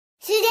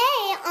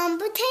Today on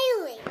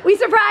Bratayley. We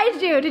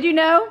surprised you, did you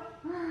know?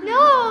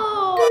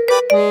 No!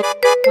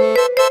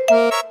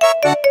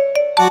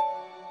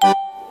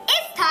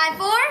 It's time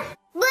for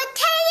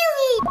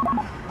Bratayley!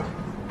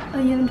 Oh,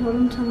 you haven't told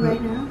him until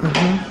right now?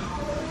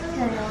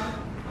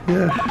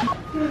 Yeah.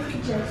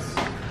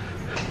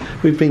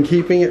 We've been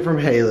keeping it from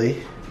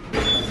Hayley.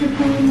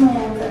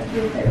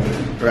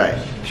 Right.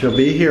 She'll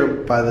be here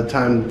by the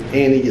time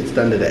Annie gets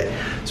done today.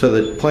 So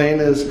the plan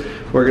is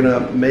we're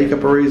gonna make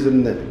up a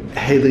reason that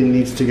Hayley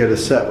needs to go to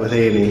set with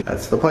Annie.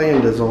 That's the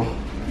plan, Dizzle.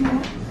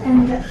 Yeah.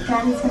 And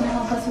Daddy's gonna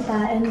help us with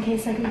that. In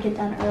case like we get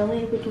done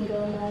early, we can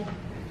go like,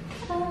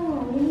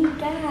 oh, we need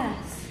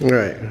gas.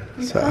 Right.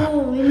 So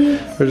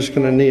we're just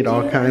gonna need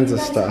all kinds of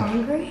stuff.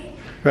 Hungry?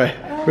 Right.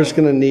 We're just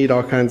gonna need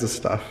all kinds of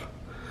stuff.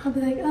 I'll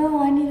be like, oh,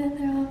 I need it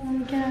there. Let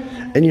me get out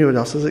there. And you know what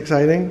else is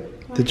exciting?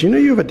 What? Did you know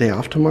you have a day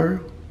off tomorrow?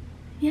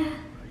 Yeah.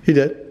 You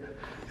did?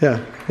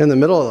 Yeah. In the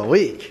middle of the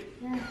week.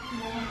 Yeah.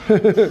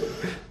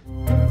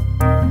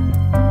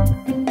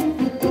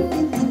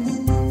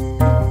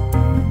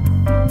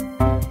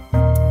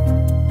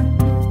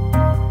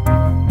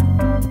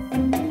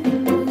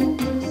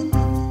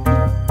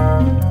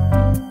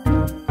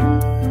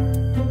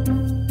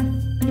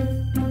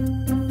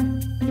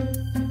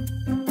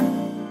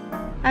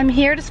 I'm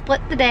here to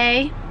split the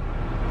day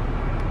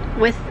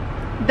with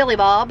Billy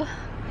Bob.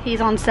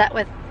 He's on set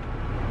with,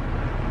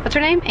 what's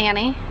her name?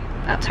 Annie.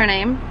 That's her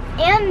name.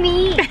 And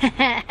me.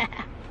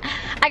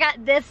 I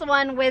got this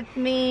one with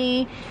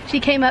me. She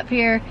came up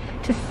here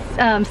to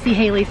see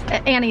Annie's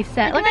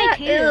set. Look at that.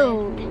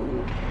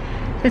 Ew.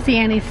 To see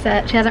Annie's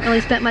set. She hasn't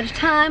really spent much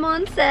time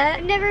on set.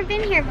 I've never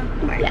been here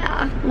before.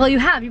 Yeah. Well, you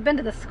have. You've been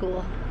to the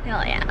school.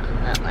 Oh yeah.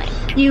 But like.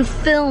 You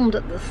filmed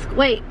at the school.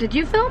 Wait, did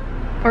you film?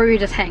 Or were you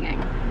just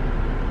hanging?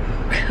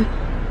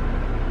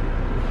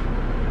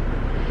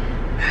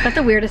 That's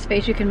the weirdest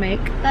face you can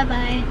make.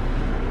 Bye-bye.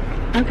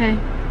 Okay.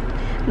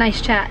 Nice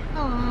chat.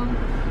 Aw.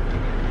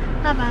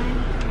 Bye-bye.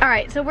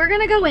 Alright, so we're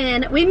gonna go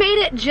in. We made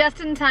it just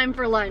in time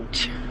for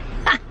lunch.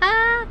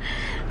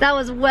 That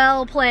was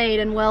well played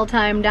and well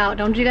timed out,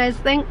 don't you guys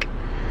think?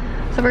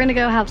 So we're gonna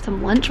go have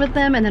some lunch with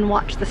them and then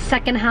watch the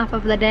second half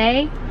of the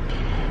day.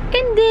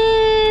 And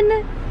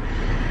then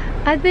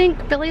I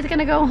think Billy's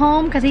gonna go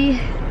home because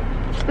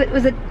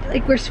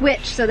we're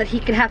switched so that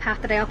he could have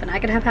half the day off and I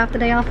could have half the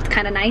day off. It's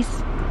kind of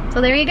nice. So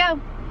there you go.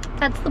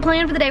 That's the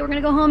plan for the day. We're gonna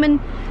go home and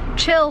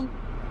chill.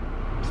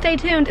 Stay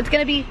tuned. It's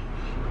gonna be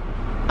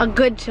a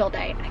good chill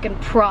day. I can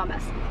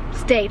promise.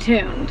 Stay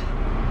tuned.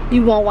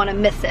 You won't want to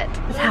miss it.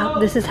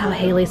 This is how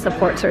Hayley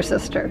supports her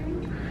sister.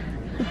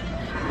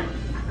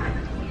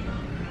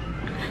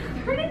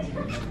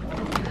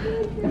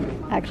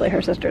 Actually,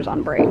 her sister's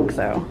on break,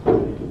 so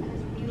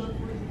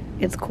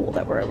it's cool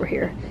that we're over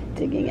here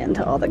digging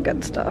into all the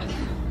good stuff.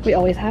 We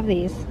always have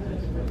these,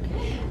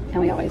 and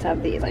we always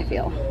have these, I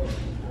feel.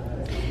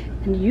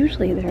 And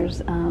usually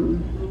there's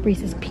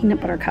Reese's peanut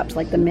butter cups,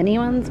 like the mini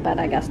ones, but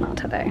I guess not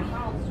today.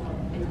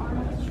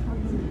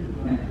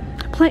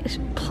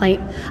 Plate.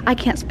 I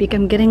can't speak.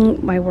 I'm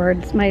getting my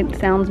words, my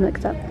sounds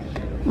mixed up.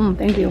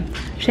 Thank you.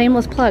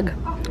 Shameless plug.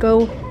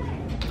 Go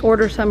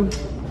order some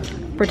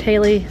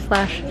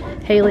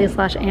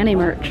Bratayley/Hayley/Annie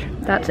merch.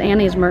 That's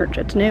Annie's merch.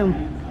 It's new.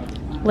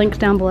 Links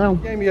down below.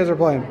 What game you guys are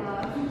playing?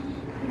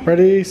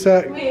 Ready,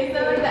 set. Wait, is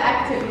that like the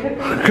activity?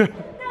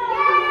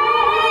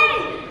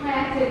 My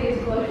activity is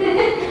broken.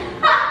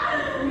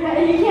 Yeah,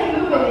 you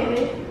can't move it,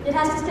 baby. It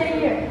has to stay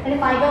here. And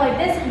if I go like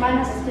this, mine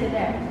has to stay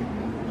there.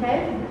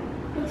 Okay?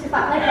 So if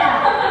I like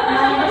that,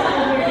 mine has to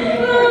stay here and here. If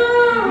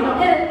you don't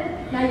hit it,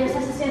 now you just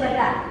have to stay like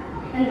that.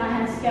 And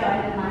mine has to go,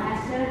 and then mine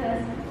has to go like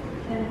this.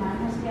 And then mine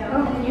has to go.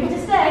 And then you have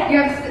to stay. You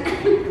have to.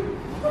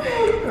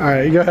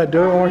 Alright, go ahead,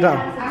 do it one more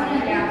time.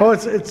 Oh,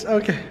 it's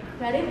okay.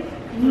 Ready?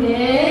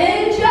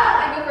 Ninja!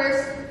 I go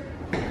first.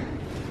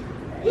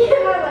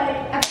 Yeah, my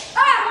leg.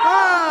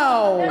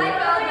 Ow! I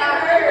felt that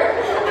hurt.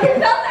 I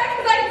felt that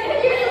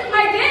because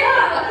I did.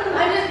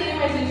 I'm just eating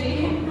my sushi.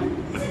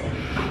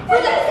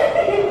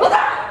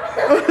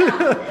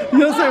 You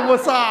don't say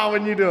what's up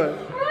when you do it.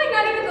 We're like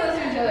not even close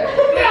to each other.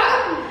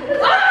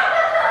 My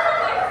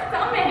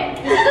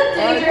stomach. This is a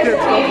dangerous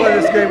Kids, I'll play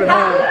this game at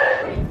home.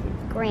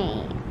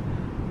 Green.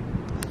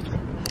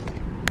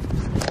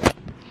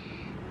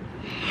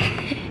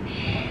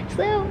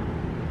 So,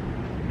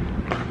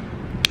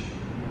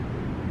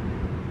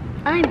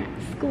 I'm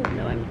at school.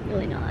 No, I'm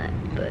really not.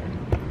 But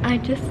I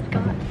just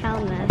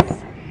found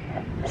this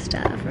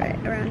stuff right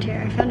around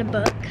here. I found a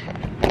book.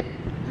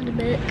 Found a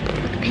book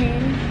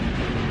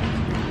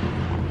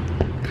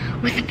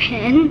with a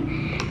pen.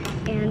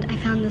 And I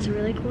found this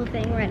really cool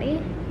thing.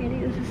 Ready? Ready?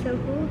 This is so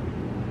cool.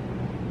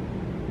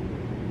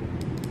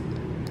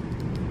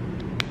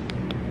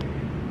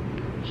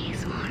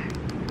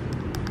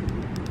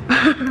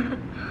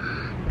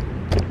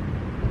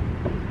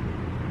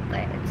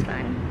 But it's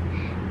fun.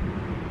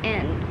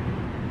 And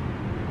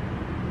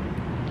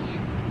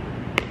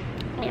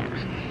yeah,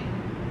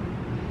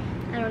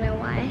 I don't know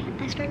why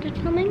I started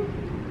filming,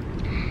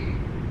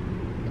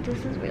 but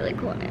this is really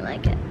cool and I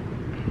like it.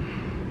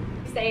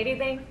 Say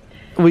anything?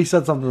 We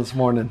said something this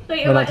morning.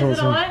 Wait, but what, I told is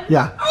it us- on?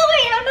 Yeah. Oh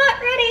wait, I'm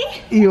not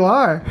ready. You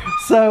are.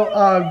 So,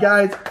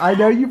 guys, I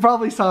know you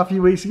probably saw a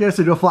few weeks ago,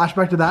 so do a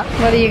flashback to that.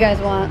 What do you guys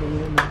want?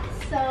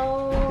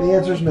 So The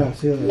answer is no.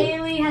 See you later.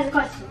 Hayley has a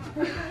question.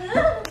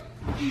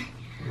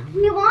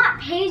 We want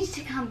Paige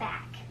to come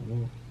back.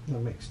 That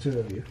makes two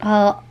of you.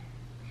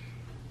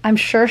 I'm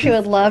sure she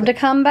would love to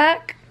come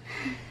back,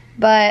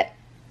 but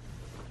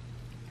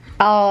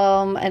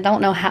I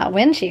don't know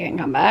when she can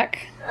come back.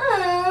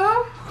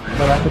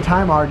 But at the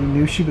time, I already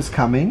knew she was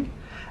coming,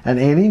 and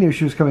Annie knew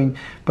she was coming,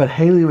 but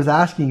Hayley was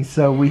asking,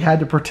 so we had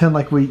to pretend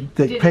like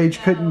that Paige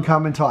couldn't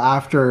come until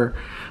after,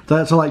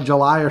 so like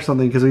July or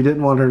something, because we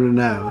didn't want her to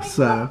know.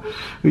 So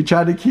we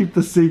tried to keep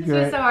the secret.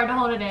 It's so hard to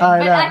hold it in. I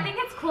But know. I think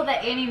it's cool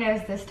that Annie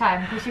knows this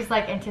time because she's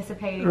like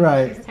anticipating.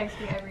 Right. She's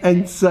texting me every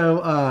And day.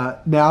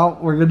 so now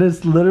we're gonna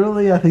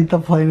literally, I think the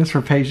plan is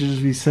for Paige to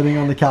just be sitting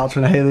on the couch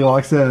when Hayley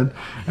walks in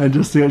and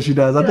just see what she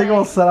does. I think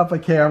we'll set up a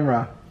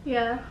camera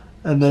Yeah.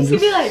 and then She's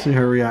gonna just be like- see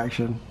her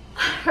reaction.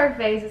 Her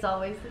face is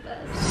always the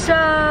best.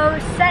 So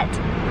set,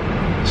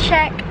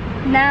 check.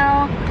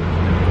 Now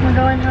we're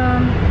going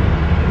home.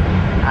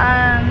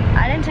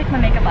 I didn't take my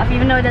makeup off,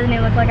 even though it doesn't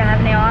even look like I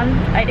have any on.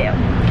 I do,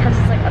 because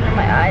it's like under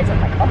my eyes and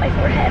like on my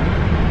forehead.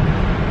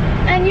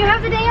 And you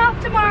have the day off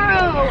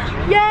tomorrow.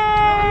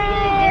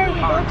 Yay!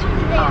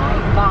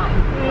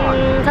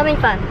 Something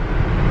fun.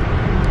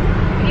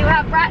 You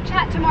have brat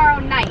chat tomorrow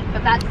night,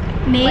 but that's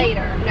Me?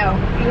 later. No,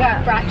 you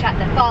have brat chat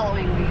the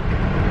following week.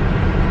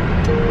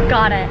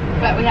 Got it.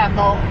 But we have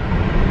the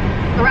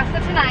rest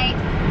of tonight,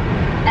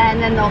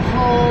 and then the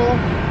whole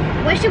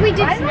What should we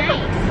do I don't know.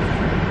 tonight?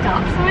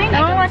 stop sign.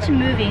 I want to watch a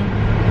movie.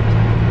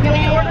 You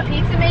want to order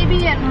pizza maybe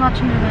and Watch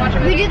a movie. watch a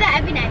We movie? do that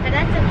every night, but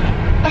that's okay.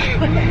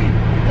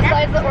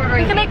 Besides the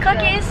ordering. We can make pizza.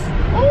 cookies.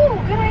 Oh,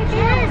 good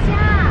idea. Yes,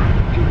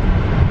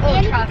 yeah. Oh,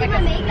 And traffic we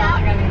can is make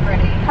not up. gonna be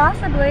pretty.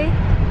 Possibly.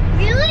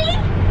 Really?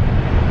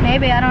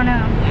 Maybe, I don't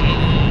know.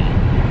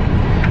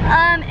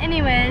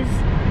 Anyways,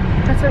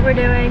 that's what we're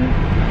doing.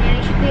 And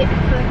it should be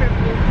put her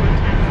blue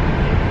contacts on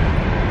here.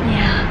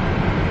 Yeah.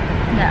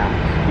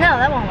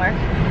 No, that won't work.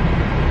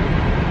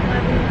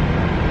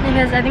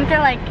 Because I think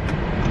they're like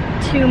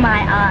to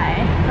my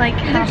eye. Like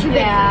They're too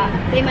big. Yeah.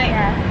 They might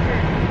Yeah.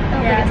 hurt. I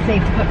don't Yeah. think it's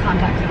safe to put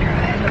contacts in your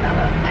eyes without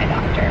an eye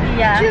doctor.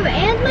 Yeah. True,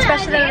 and my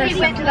Especially eyes are that We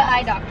went to the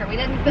eye doctor. We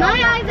didn't film my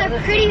that eyes for are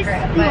the pretty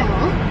secret, but-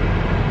 small.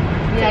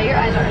 Yeah, your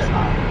eyes are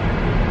small.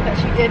 But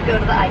she did go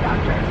to the eye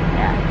doctor.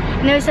 Yeah.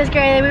 And it was so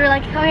scary. We were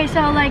like, okay,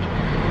 so like,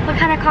 what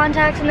kind of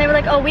contacts? And they were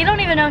like, oh, we don't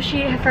even know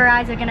if her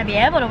eyes are gonna be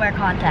able to wear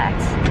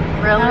contacts.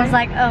 Really? And I was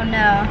like, oh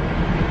no.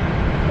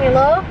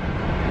 Hello?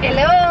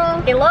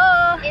 Hello?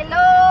 Hello?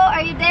 Hello?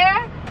 Are you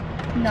there?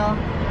 No.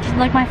 Just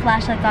like my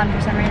flashlight's on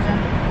for some reason.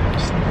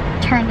 Just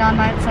turned on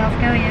by itself.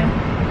 Go you.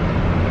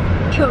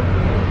 Cool.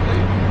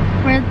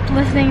 We're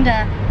listening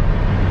to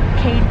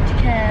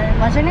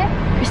what's her name?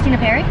 Christina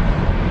Perry?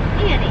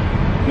 Annie.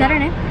 Is that her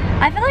name?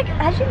 I feel like,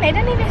 has she made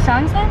any new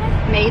songs lately?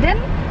 Maiden?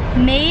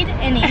 Made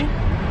any?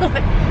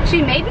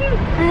 She Maiden?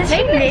 Has she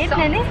Maiden made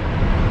song. any?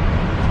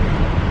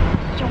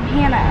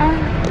 Johanna.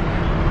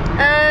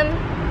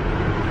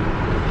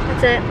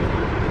 That's it.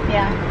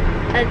 Yeah.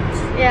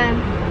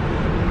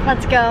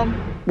 Let's go.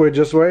 We're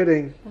just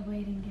waiting. The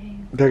waiting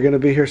game. They're gonna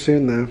be here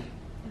soon though.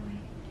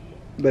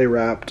 They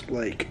wrapped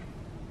like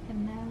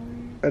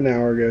an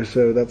hour ago,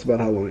 so that's about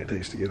how long it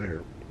takes to get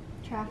here.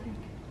 Traffic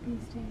these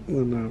days.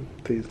 Well, no,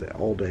 these days,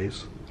 all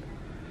days.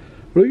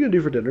 What are you gonna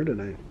do for dinner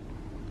tonight?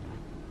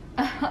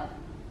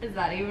 Is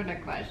that even a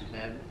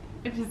question?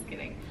 I'm just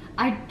kidding.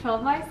 I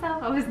told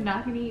myself I was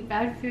not gonna eat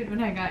bad food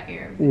when I got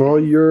here. Well,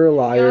 you're a You're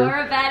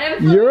liar. a bad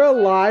influence. You're a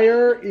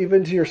liar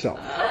even to yourself.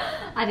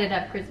 I did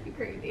have Krispy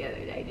Kreme the other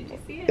day. Did you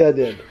see it? I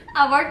did.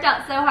 I worked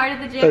out so hard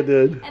at the gym. I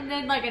did. And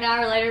then like an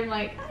hour later, I'm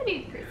like, I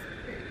need Krispy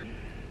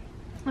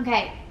Kreme.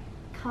 Okay,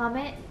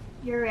 comment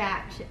your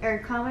reaction, or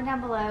comment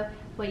down below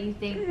what you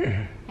think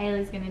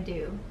Hayley's gonna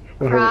do.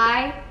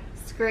 Cry,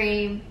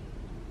 scream,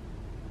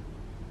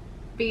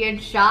 be in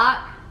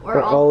shock,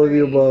 or All of the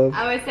three. above.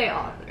 I would say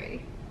all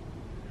three.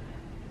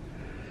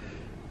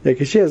 Yeah,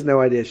 because she has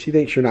no idea. She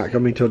thinks you're not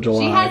coming till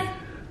July. She has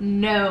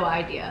no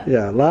idea.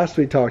 Yeah, last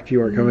we talked, you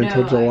weren't coming No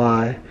till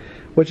July.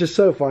 Which is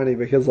so funny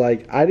because,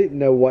 like, I didn't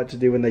know what to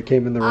do when they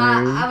came in the room.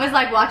 I was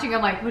like watching,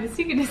 I'm like, what is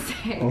he gonna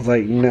say? I was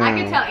like, no.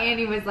 I could tell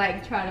Andy was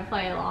like trying to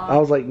play along. I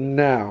was like,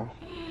 no.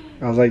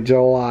 I was like,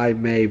 July,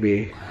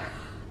 maybe.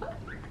 So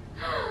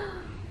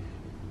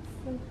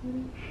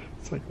funny.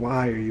 It's like,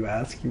 why are you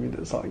asking me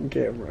this on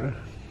camera?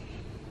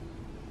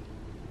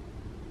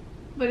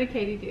 What did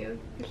Katie do?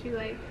 Was she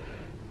like,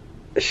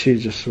 She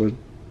just would.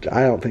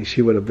 I don't think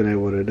she would have been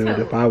able to do it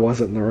if I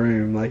wasn't in the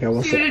room. Like, I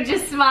was. she would have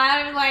just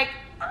smiled and like,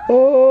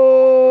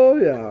 Oh,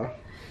 yeah.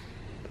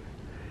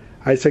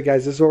 Alright, so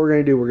guys, this is what we're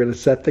going to do. We're going to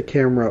set the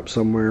camera up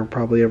somewhere,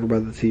 probably over by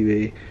the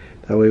TV.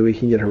 That way we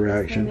can get her and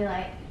reaction. be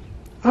like,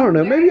 I don't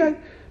know.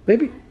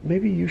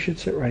 Maybe you should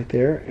sit right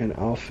there and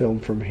I'll film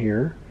from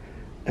here.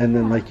 And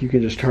then, like, you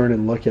can just turn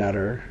and look at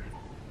her.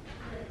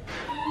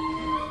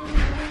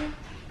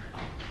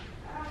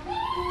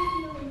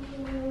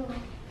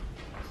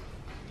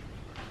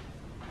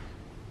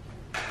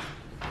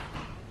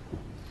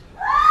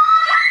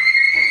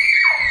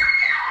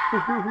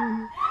 Wait,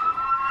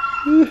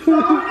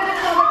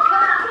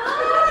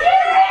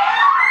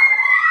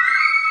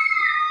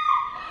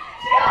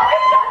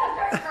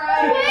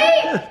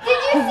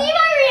 did you see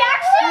my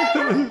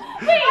reaction?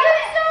 Wait,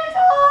 I'm so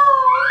tall.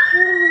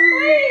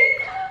 Wait.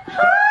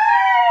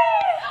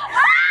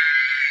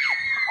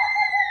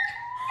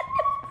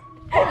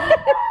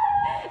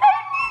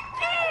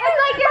 It's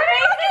like your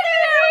face is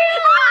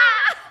real.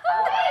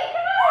 Wait,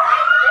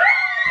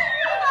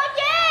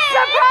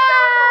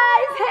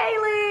 Surprise,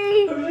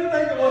 Hayley!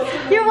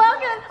 You're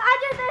welcome. I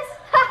did this.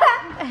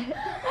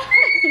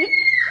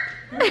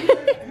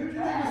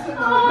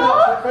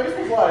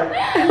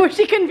 Was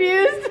she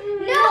confused?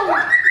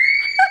 No.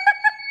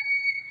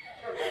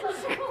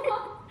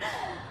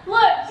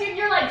 Look,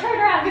 you're like turned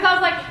around because I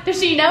was like, does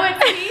she know it's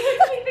me? Who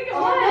did she think it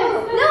was?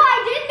 No,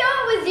 I didn't know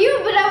it was you,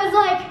 but I was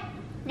like,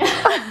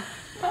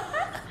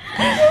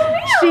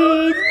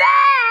 She's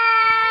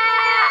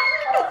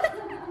back!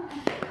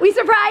 We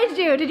surprised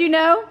you. Did you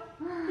know?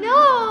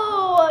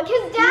 no,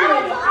 because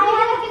Dad, I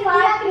had to get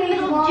back in the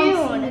middle of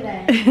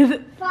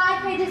June.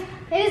 5 pages.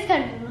 It is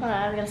kind of. Hold on,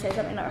 I was gonna say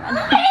something. Never mind.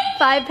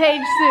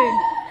 5-page soon.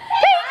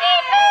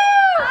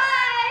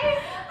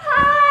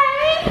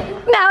 Hi.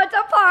 Now it's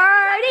a party.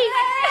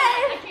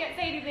 I can't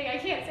say anything. I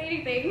can't say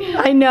anything.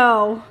 I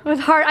know. It was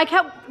hard. I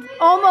kept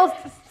almost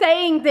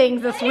saying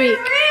things this week.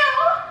 Okay,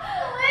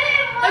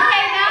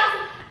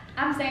 now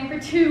I'm saying for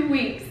 2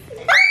 weeks.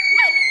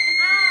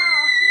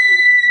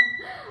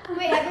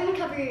 Wait, I'm gonna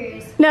cover your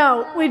ears.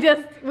 No, we.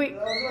 Okay.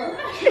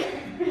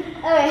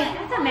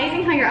 It's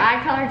amazing how your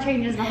eye color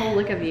changes the whole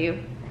look of you.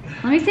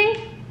 Let me see.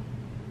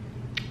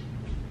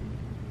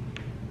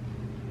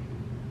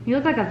 You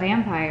look like a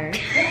vampire.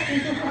 you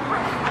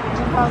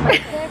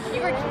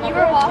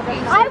were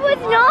walking. I was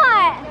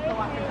not.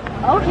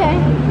 Okay.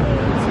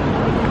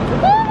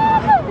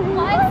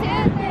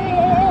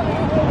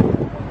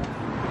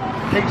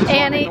 1, 2, 3.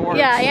 Annie,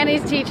 yeah,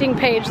 Annie's teaching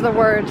Paige the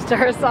words to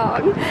her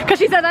song. Because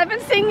she said, I've been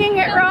singing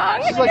it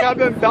wrong. She's like, I've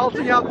been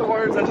belting out the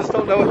words, I just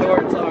don't know what the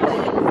words are.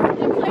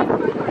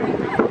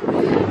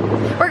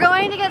 We're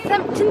going to get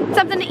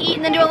something to eat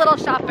and then do a little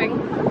shopping.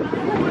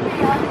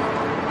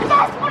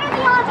 That's one of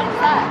the odds.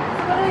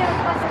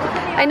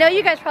 I know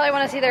you guys probably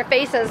want to see their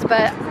faces,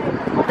 but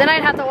then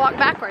I'd have to walk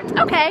backwards.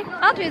 Okay,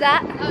 I'll do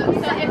that. Oh,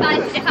 so if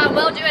I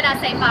will do it, I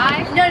say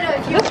 5? No,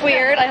 if you. It's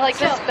weird. I like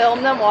just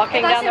film them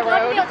walking down the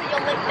road. You'll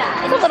lick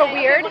that. It's a little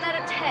weird. 1 out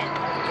of 10.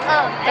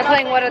 They're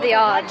playing What Are the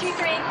Odds? 1, 2,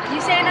 3. You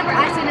say a number,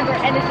 I say a number,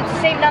 and if it's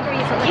the same number, you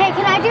say. Okay,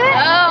 can I do it?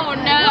 Oh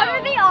no. What are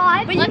the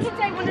odds? But you can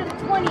say 1 out of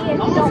 20 if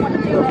you don't want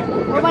to do it,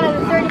 or 1 out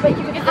of 30. But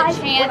you can. The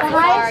chances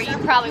are you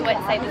probably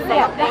wouldn't say the same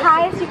Yeah, the thing.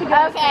 highest you could do.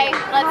 Okay,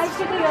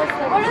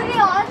 What are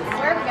the odds?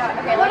 Where are we going?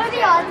 Okay, What are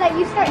the odds that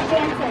you start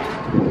dancing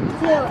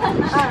to?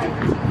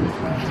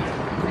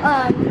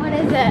 What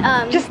is it?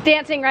 Just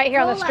dancing right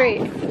here on the street.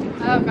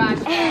 Oh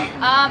gosh.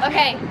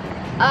 Okay.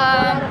 1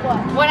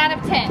 out of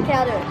 10. Okay,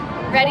 I'll do it.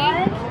 Ready?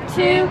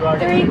 2,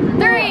 3.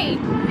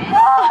 3.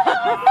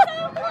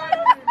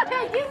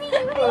 Okay, give me. Do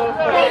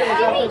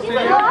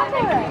it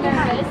longer.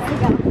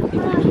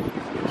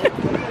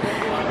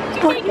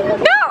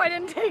 No, I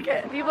didn't take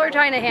it. People are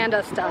trying to hand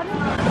us stuff.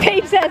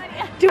 Paige says,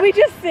 do we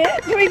just sit?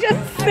 Do we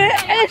just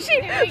sit? And she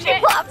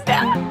plops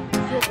down.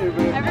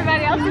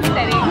 Everybody else is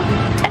sitting.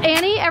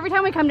 Annie, every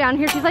time we come down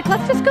here, she's like,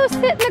 let's just go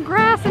sit in the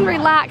grass and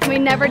relax. And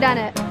we've never done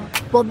it.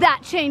 Well,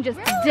 that changes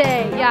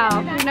today. Yeah,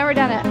 we've never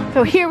done it.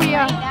 So here we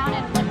are. Lay down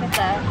and look at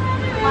the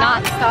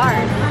not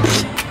stars.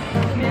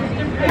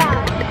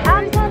 Yeah,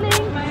 I'm coming.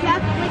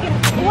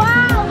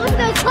 Wow, look at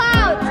those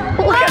clouds.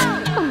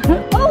 Wow.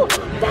 Oh,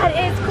 that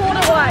is cool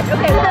to watch.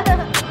 Okay, well.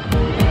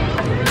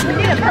 We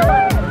need a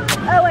pillow.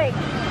 Oh, wait.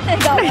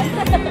 Go.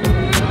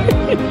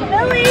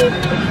 Belly.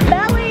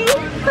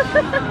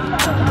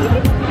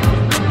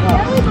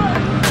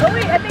 Oh,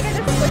 wait, I think I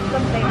just switched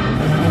something.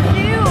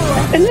 Ew.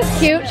 Isn't this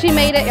cute? She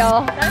made it,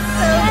 y'all.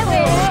 That's so cool.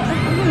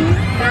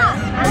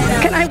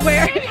 Can I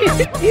wear it?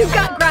 You've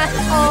got grass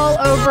all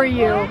over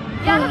you.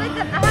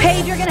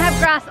 Paige, you're gonna have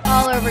grass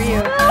all over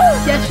you.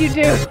 Yes, you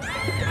do.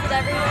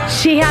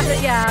 She has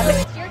it, yeah.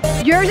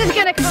 But yours is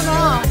gonna come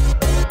off.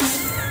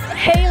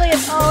 Hayley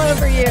is all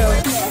over you.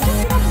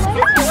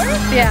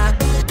 Yeah.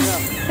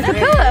 It's a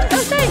pillow.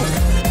 Oh, thanks.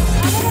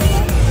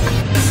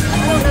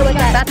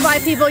 That's why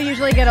people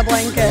usually get a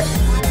blanket.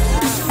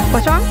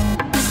 What's wrong?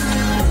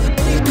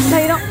 No,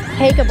 you don't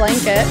take a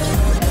blanket.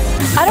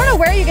 I don't know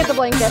where you get the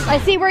blankets. I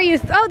see where you,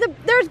 oh,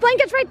 there's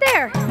blankets right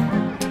there.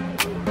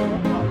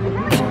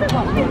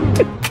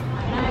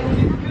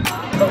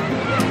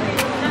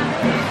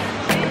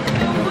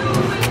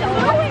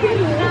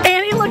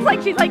 Annie looks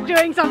like she's like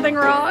doing something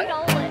wrong.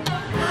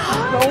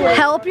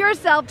 Help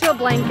yourself to a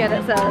blanket,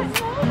 it says.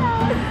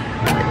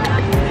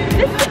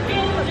 This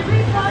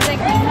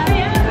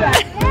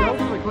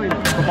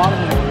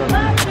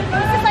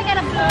is like at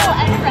a pool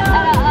at a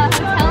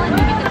hotel and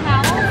you get the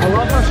towel. I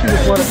love how she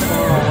just let us know.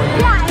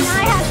 Yeah, and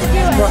I have to do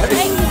it.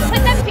 Hey,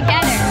 put them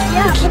together.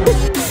 Yeah.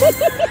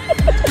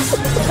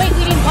 Wait,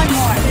 we need one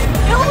more.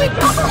 No, we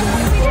don't.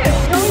 We do.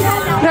 No, we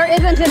don't. There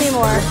isn't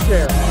anymore.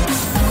 Share.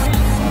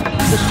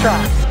 Just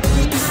try.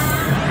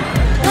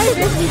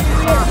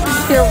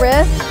 Your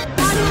wrist?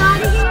 How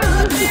do you get your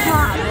wrist to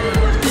pop?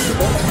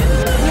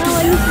 No,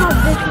 you pop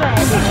this way.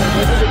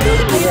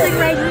 It's like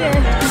right here.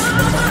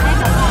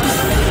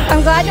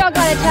 I'm glad y'all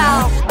got a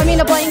towel. I mean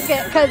a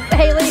blanket, because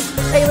Hayley's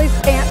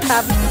pants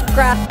have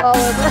grass all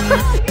over.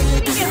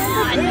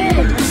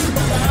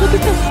 Look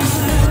at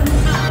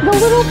the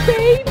little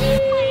baby.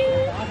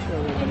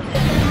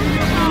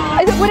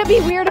 Would it be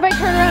weird if I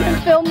turn around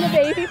and film the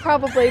baby?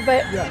 Probably,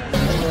 but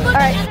all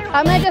right.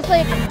 I'm gonna just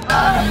like.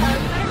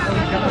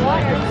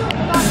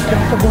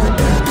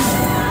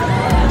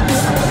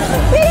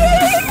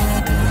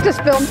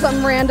 Just film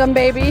some random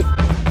baby.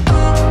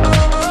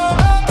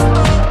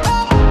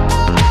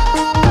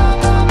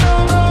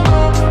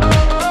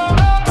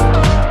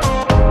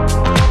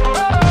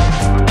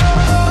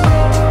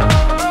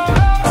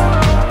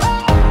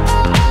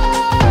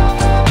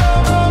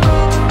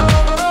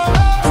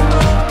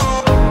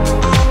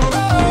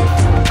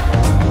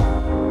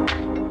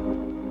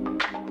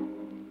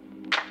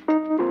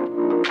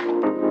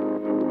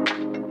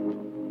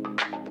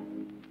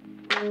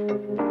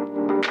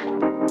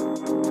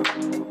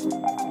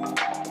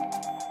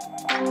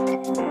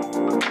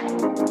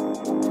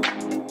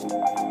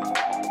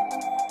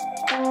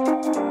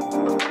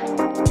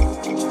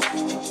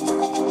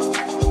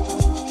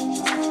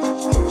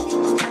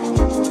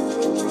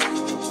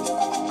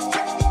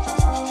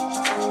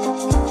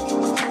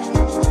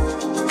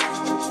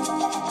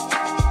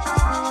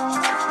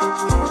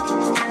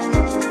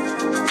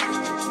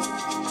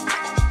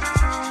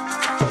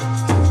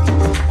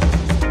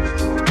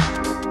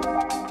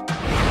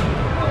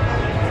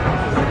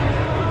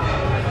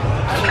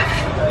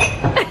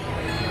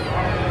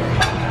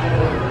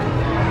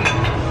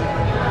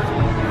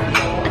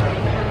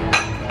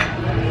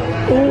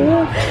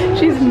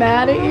 She's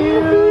mad at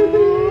you.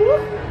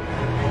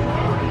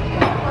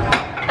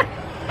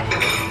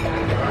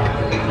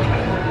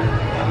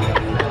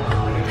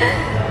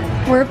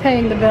 We're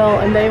paying the bill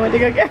and they went to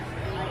go get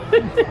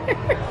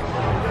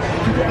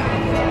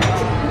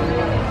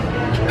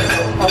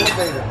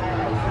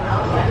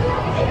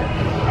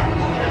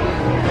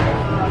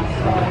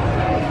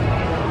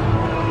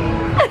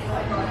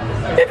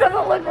It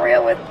doesn't look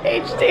real with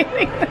Paige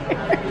standing there.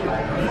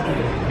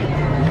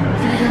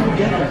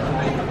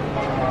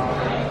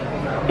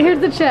 Here's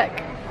the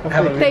check.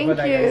 Thank you.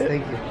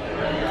 Thank you.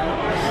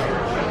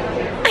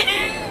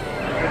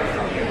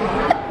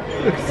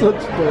 They're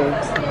such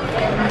dogs.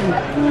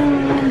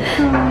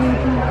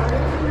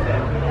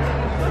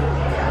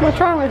 What's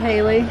wrong with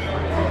Hayley?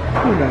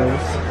 Who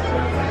knows?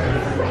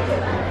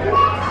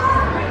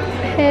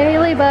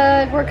 Hayley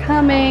bug, we're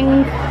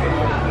coming.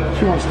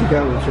 She wants to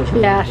go.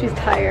 Yeah, she's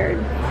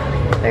tired.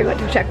 They're going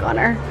to check on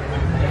her.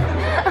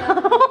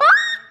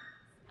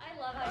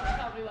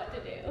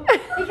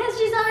 Because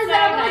she's always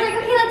there. I was like,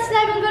 okay, let's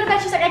snuggle and go to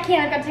bed. She's like, I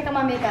can't. I've got to take off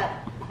my makeup.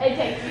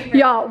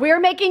 Y'all, we're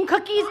making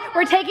cookies.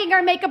 We're taking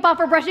our makeup off.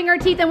 We're brushing our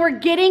teeth, and we're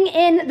getting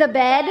in the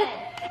bed,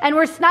 and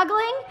we're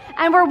snuggling,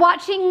 and we're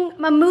watching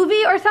a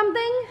movie or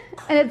something,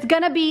 and it's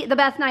gonna be the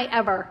best night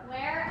ever.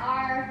 Where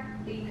are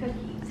the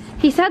cookies?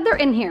 He said they're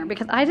in here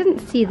because I didn't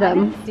see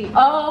them.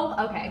 Oh,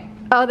 okay.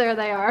 Oh, there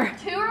they are.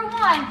 2 or 1,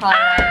 probably.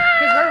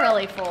 Because we're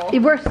really full.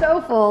 We're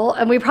so full,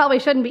 and we probably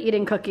shouldn't be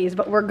eating cookies,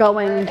 but we're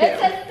going to.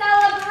 It's a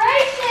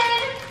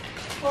celebration!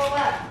 For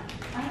what?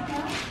 I don't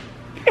know.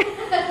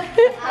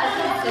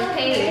 That's the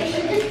page.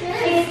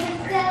 It's a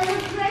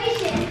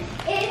celebration.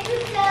 It's a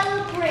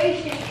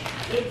celebration.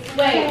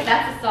 Wait,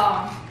 that's a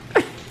song.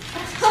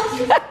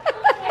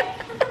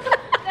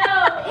 No.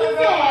 Is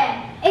it?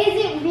 Is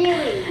it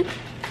really?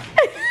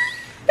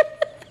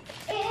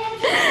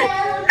 It's a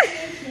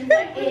celebration.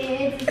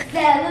 It's a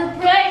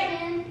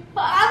celebration.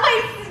 I'm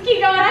like, keep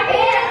going. I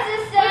can't.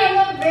 It's a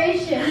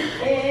celebration.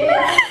 It's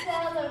a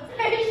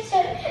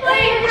celebration.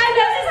 Wait,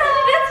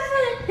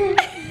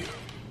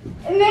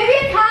 Maybe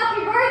it's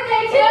happy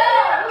birthday too.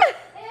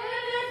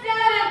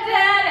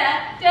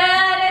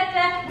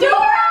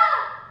 Dora!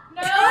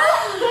 No.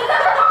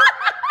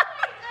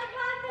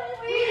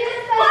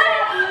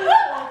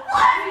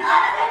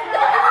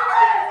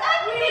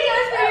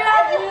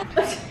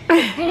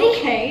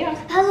 Okay.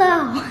 Hello.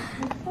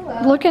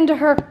 Look into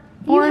her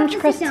orange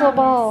crystal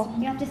ball.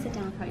 You have to sit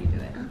down. How you do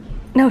it?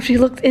 No, she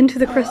looked into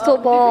the crystal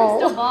ball.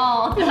 Crystal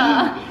ball.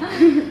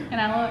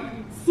 And I look.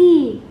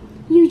 See,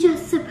 you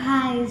just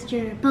surprised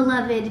your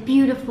beloved,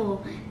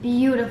 beautiful,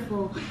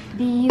 beautiful,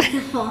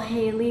 beautiful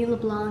Hayley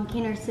LeBlanc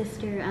and her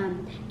sister,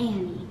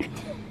 Annie.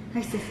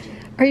 Her sister.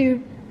 Are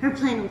you Her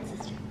planet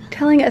sister.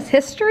 telling us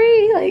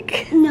history?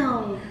 Like,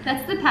 No.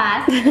 That's the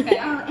past. Okay.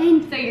 Oh,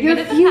 and So you're your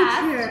good at the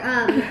future.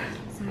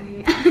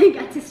 Sorry, I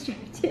got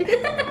distracted.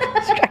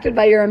 distracted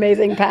by your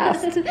amazing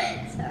past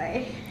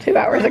Sorry. 2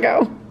 hours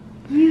ago.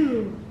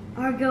 You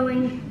are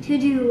going to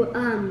do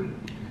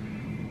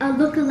a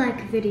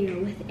look-alike video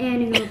with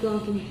Annie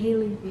LeBlanc and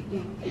Hayley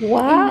LeBlanc.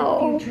 Wow.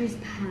 In the future's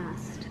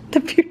past.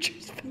 The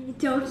future's.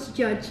 Don't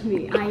judge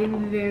me. I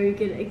am very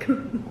good at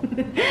cooking.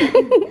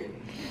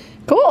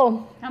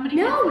 Cool. How many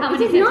No, kids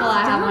this is will not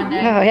I have done. one day?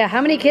 Oh yeah,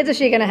 how many kids is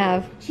she gonna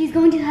have? She's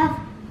going to have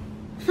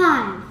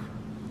 5.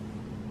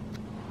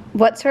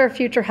 What's her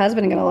future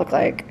husband gonna look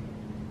like?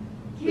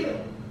 Cute.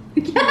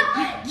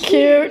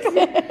 Cute.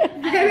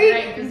 Very,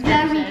 Great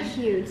very description.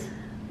 cute.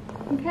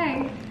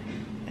 Okay.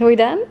 Are we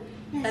done?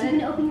 Yes, you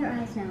can open your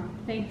eyes now.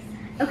 Thanks.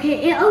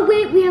 Okay, oh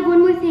wait, we have one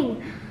more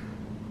thing.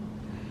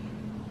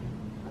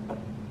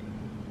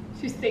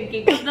 She's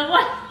thinking of the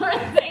one more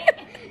thing.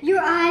 Your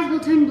eyes will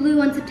turn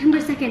blue on September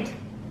 2nd,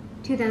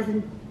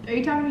 2020. Are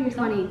you talking to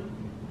yourself?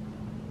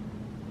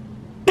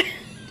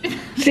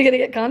 She gonna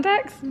get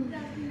contacts?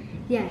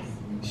 Yes,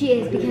 she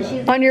is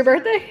because On your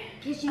birthday?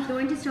 she's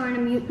going to star in a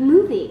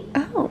movie.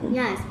 Oh.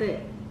 Yes, but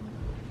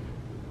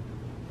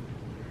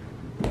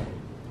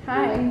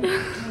Hi.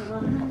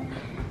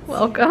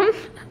 Welcome.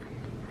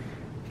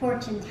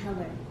 fortune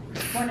teller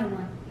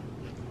 101.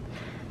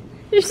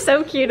 You're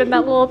so cute in that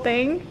little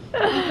thing.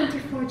 Welcome to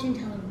fortune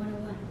teller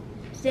 101.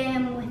 Today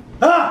I'm with.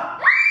 Ah!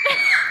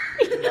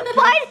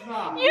 Why?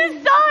 You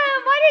saw him.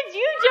 Why did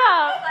you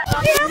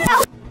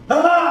jump?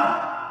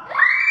 Ah!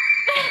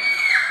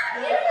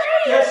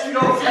 Guess you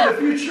don't see the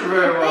future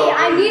very well.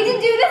 I need to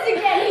do this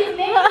again. He's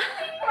making me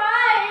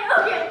cry.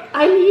 Okay.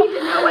 I need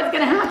to know what's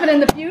gonna happen in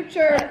the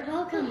future.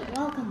 Welcome.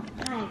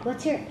 Hi.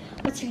 What's your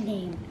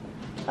name?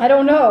 I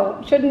don't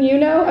know. Shouldn't you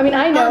know? I mean,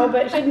 I know,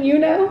 but shouldn't you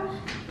know?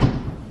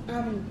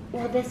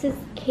 Well, this is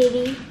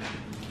Katie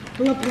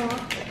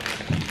LeBlanc.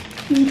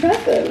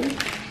 Impressive.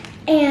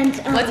 And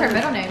What's her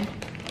middle name?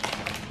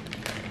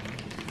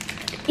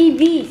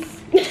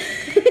 Elise.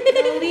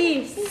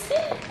 Elise.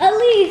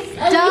 Elise.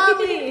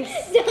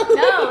 Dalise.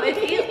 No,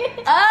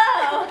 it's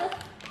oh.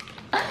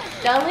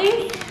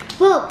 Dalise?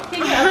 Well,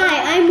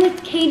 hi, I'm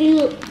with Katie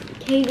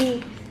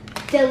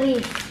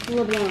Delise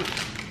LeBlanc.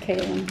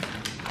 Caitlin.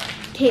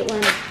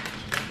 Caitlin.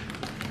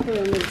 Her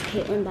real name's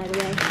Caitlin, by the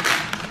way.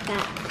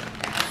 That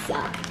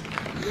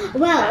sucks.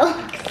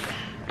 Well,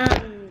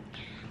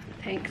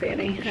 Thanks,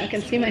 Annie. I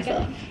can see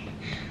myself.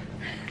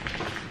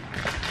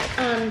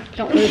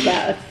 Don't lose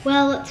that.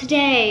 well,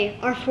 today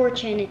our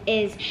fortune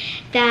is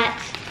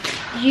that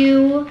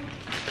you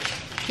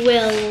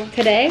will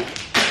Today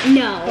or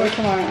no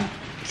tomorrow?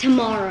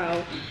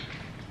 tomorrow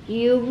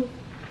you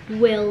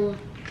will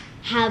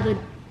have a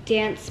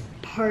dance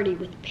party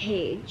with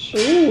Paige.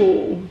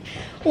 Ooh.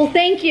 Well,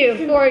 thank you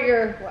for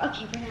your.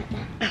 Okay, we're not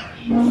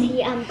done.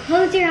 See,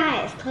 close your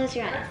eyes. Close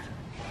your eyes.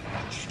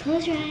 Just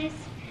close your eyes.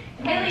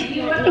 Hayley, do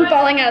you want I'm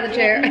falling out of the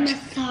chair.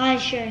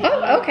 Massage your head.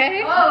 Oh,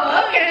 okay.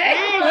 Oh, Okay.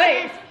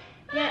 Yes,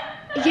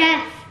 Wait.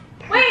 yes.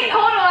 Wait,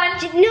 hold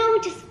on. No,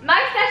 just My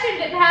session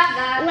didn't have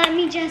that. let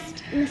me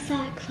just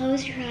massage.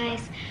 Close your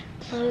eyes.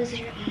 Close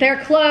your eyes.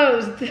 They're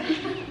closed.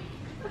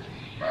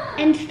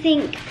 And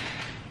think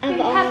of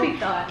all Happy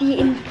thought. the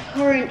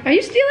important. Are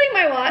you stealing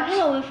my watch?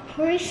 No, of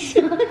course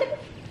not.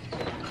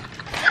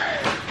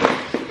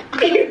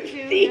 You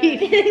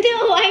thief.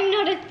 No, I'm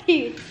not a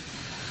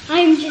thief.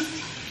 I'm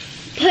just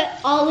put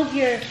all of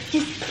your.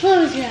 Just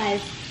close your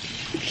eyes.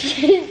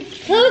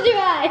 Close your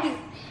eyes.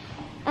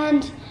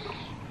 And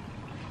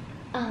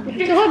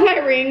You still have my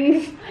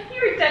rings.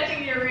 You were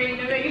touching your ring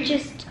to make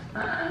just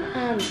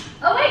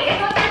Oh wait,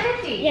 it's on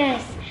 50.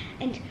 yes.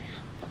 And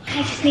I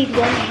just need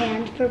one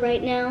hand for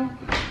right now.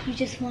 You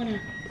just want to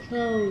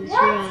close your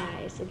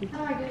eyes and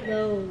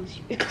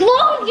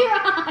close your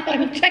eyes.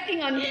 I'm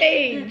checking on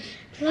Paige.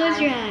 Close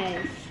your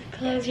eyes.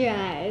 Close your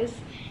eyes.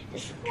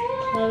 Just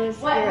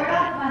close your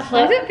eyes.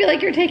 Why does it feel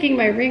like you're taking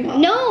my ring off?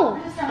 No,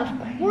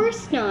 of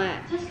course not.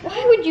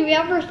 Why would you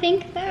ever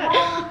think that?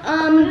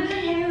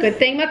 Good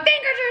thing my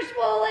fingers are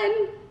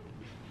swollen.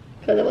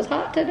 Because it was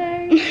hot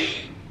today.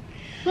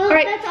 Well, All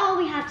right. that's all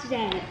we have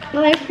today.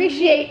 Well, I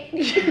appreciate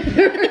you.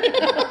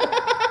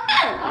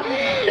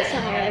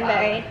 Sorry, I'm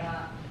very.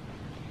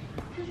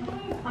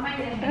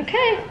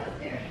 Okay.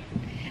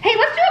 Hey,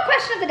 let's do a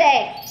question of the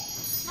day.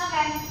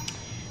 Okay.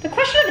 The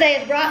question of the day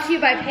is brought to you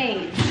by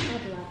Paige. My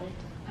beloved.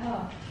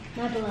 Oh.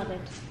 My beloved.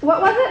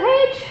 What was it,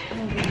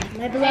 Paige?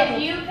 My If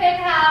beloved. you could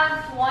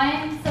have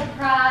one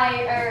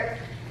surprise, or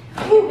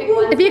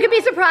If you could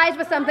be surprised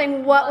with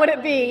something, what would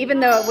it be? Even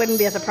though it wouldn't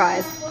be a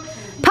surprise.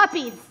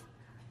 Puppies.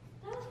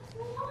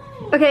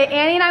 Okay,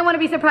 Annie and I want to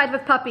be surprised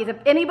with puppies. If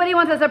anybody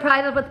wants to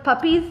surprise us with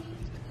puppies,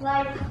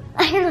 Like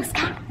a hairless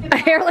cat. a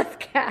hairless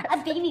cat. A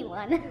baby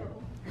one.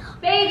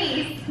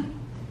 babies.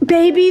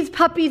 Babies,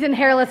 puppies, and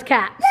hairless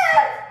cats.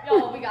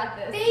 Yo, we got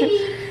this.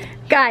 Baby.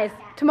 Guys,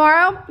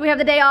 tomorrow we have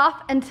the day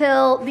off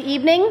until the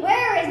evening.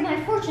 Where is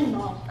my fortune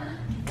ball?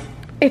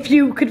 If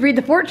you could read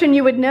the fortune,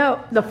 you would know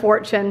the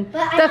fortune.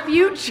 But I The don't-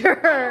 future.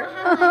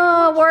 I don't have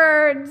my Oh,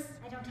 words.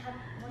 I don't have.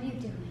 What are you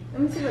doing?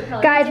 Let me see what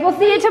color. Guys, we'll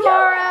see you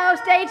tomorrow.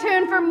 Stay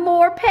tuned for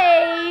more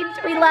Paige.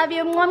 We love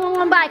you. Mwah, mwah,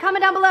 mwah. Bye.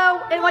 Comment down below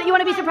and what you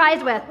want to be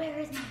surprised with. Where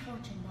is my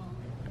fortune ball?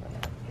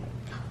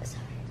 Oh,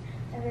 sorry.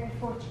 I'm very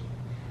fortunate.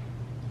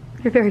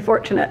 You're very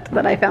fortunate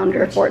that I found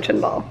your fortune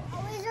ball.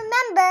 Always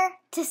remember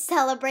to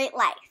celebrate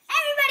life.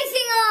 Everybody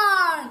sing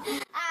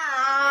along!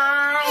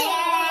 I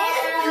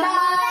am a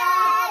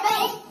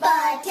baked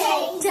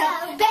potato,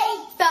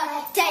 baked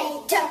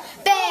potato,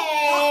 baked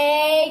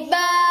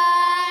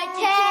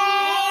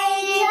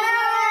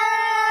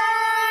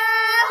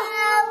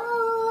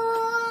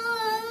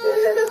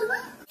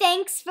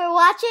Thanks for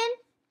watching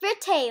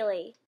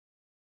Bratayley.